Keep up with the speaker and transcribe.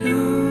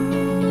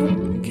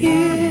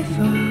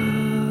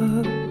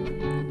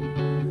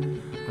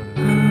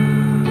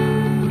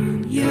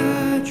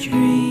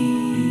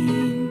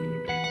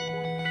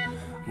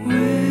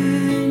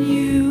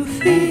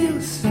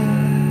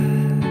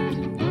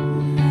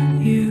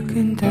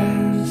can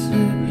dance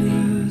the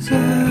blues away.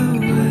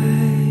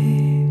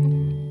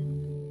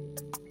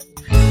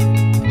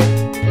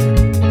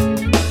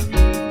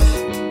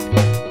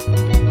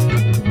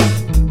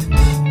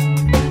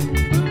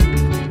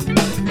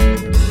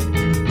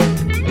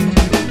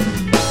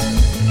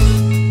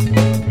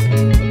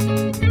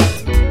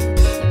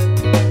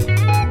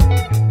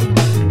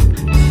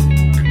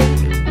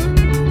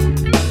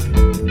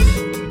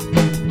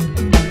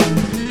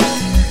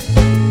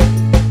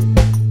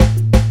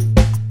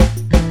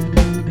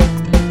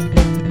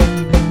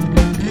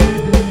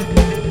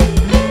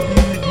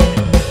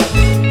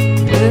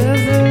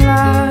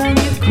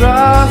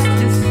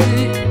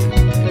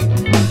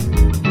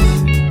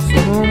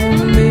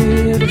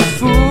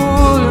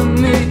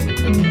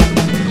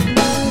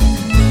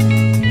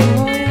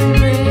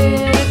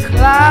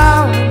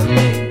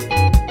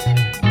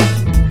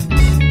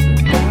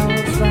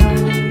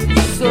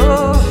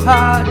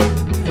 Hard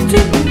to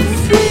be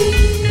free.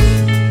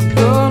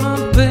 Gonna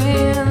be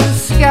in the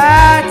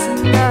sky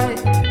tonight.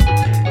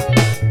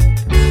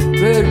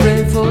 Red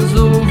rain falls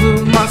over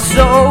my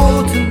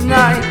soul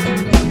tonight.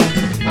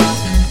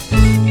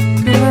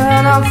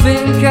 And I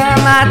think I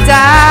might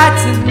die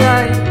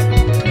tonight.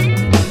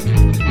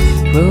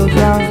 12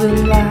 hours of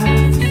life,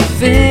 I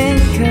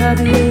think I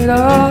did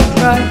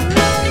alright.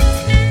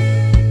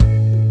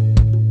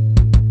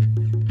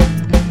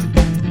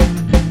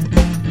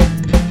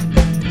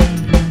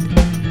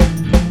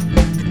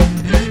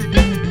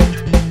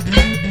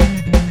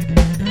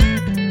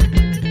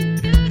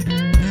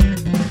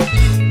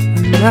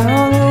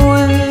 Now the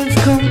waves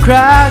come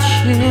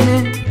crashing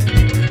in,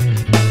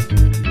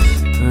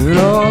 and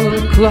all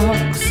the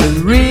clocks are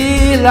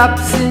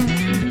relapsing.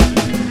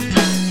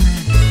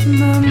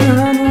 And I'm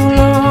no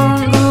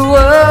longer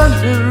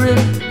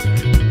wondering.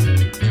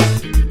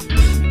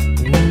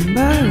 One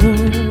by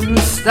one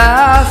the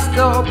stars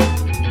stop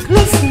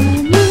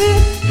glistening,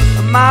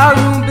 and my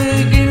room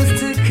begins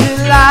to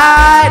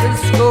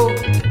kaleidoscope.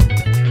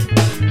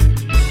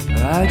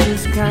 I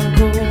just can't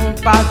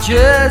cope, I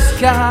just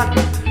can't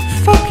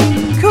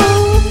fucking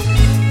cope.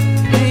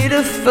 Need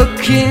a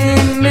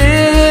fucking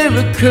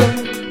miracle.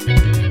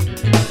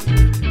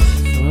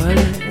 So I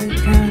lit a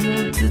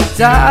candle to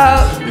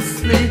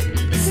doubtlessly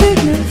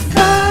signify